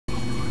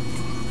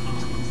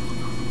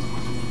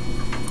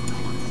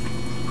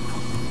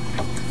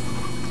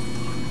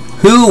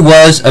Who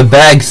was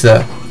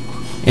Abagtha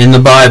in the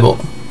Bible?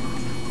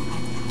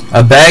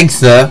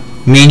 Abagtha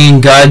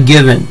meaning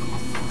God-given.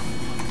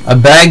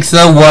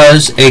 Abagtha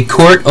was a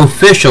court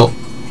official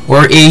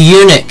or a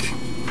eunuch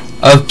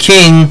of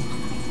King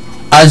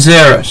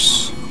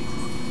Ahasuerus.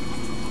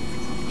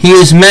 He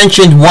is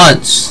mentioned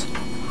once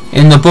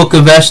in the book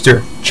of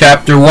Esther,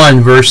 chapter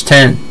 1, verse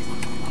 10.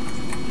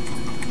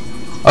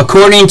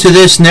 According to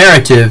this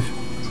narrative,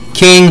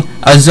 King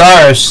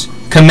Ahasuerus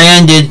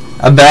commanded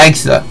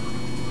Abagtha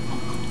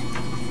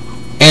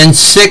and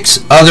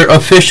 6 other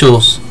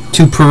officials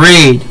to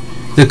parade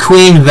the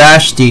Queen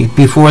Vashti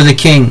before the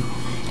king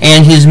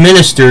and his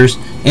ministers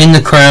in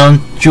the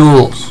crown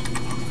jewels.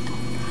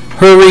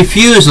 Her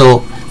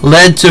refusal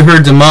led to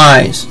her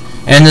demise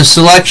and the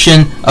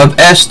selection of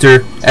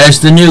Esther as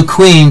the new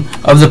queen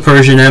of the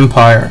Persian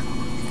Empire.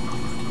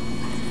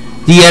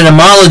 The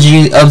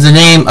etymology of the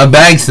name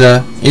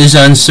Abagtha is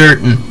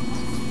uncertain.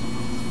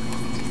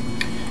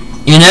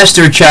 In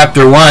Esther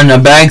chapter 1,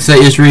 Abagtha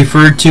is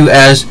referred to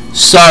as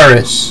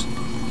Saris.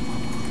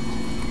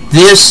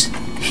 This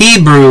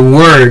Hebrew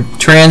word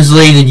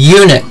translated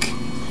eunuch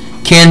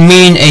can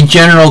mean a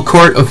general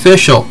court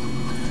official,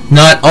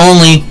 not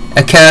only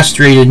a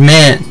castrated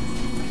man.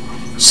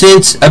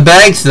 Since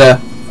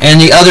Abagtha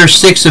and the other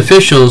 6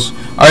 officials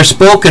are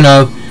spoken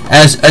of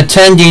as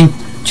attending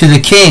to the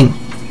king,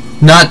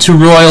 not to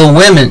royal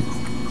women,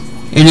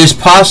 it is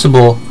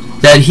possible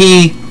that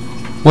he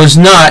was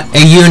not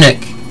a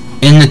eunuch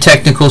in the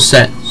technical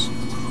sense.